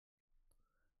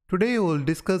Today we will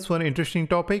discuss one interesting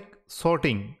topic,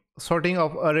 sorting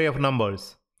of array of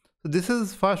numbers. So this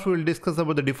is first we will discuss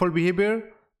about the default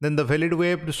behavior, then the valid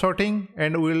way of sorting,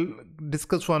 and we will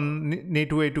discuss one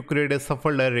neat way to create a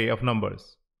shuffled array of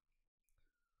numbers.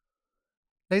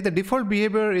 Like the default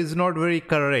behavior is not very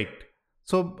correct.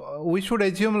 So we should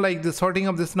assume like the sorting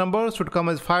of this number should come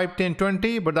as 5, 10,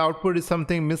 20, but the output is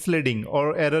something misleading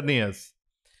or erroneous.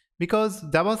 Because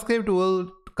JavaScript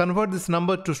will convert this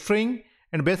number to string,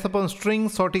 and based upon string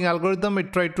sorting algorithm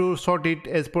it tries to sort it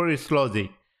as per its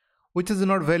logic, which is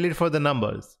not valid for the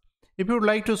numbers. If you would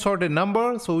like to sort a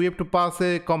number, so we have to pass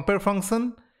a compare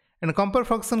function, and a compare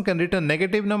function can return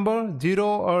negative number, 0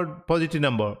 or positive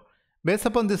number. Based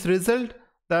upon this result,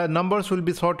 the numbers will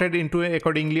be sorted into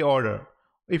accordingly order.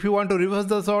 If you want to reverse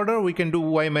this order, we can do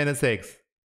y minus x.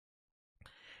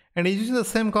 And using the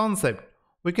same concept,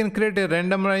 we can create a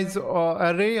randomized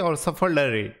array or shuffled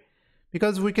array.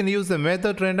 Because we can use the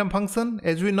method random function.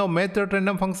 As we know, method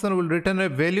random function will return a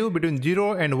value between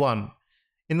 0 and 1,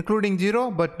 including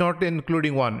 0 but not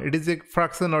including 1. It is a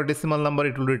fraction or decimal number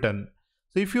it will return.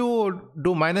 So if you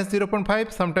do minus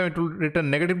 0.5, sometimes it will return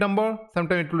negative number,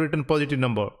 sometimes it will return positive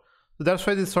number. So that's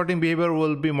why this sorting behavior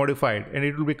will be modified and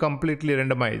it will be completely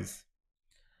randomized.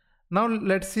 Now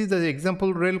let's see the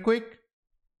example real quick.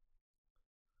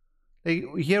 Like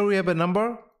here we have a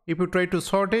number. If you try to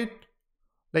sort it,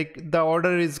 like the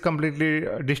order is completely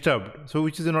disturbed, so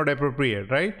which is not appropriate,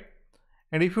 right?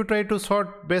 And if you try to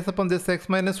sort based upon this x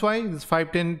minus y, this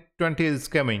 5, 10, 20 is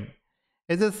coming.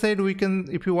 As I said, we can,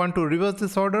 if you want to reverse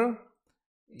this order,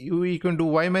 you can do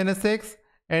y minus x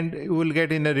and you will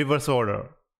get in a reverse order.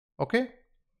 Okay.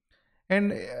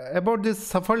 And about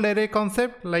this shuffled array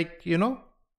concept, like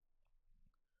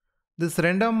this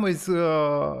random is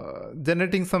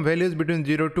generating some values between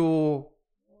 0 to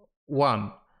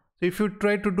 1. So if you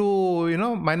try to do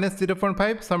minus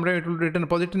 0.5, sometimes it will return a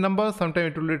positive number, sometimes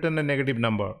it will return a negative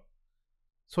number.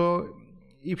 So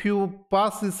if you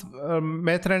pass this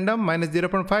math random minus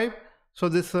 0.5, so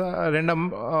this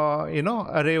random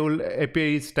array will appear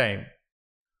each time.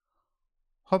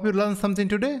 Hope you learned something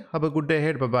today. Have a good day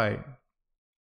ahead. Bye bye.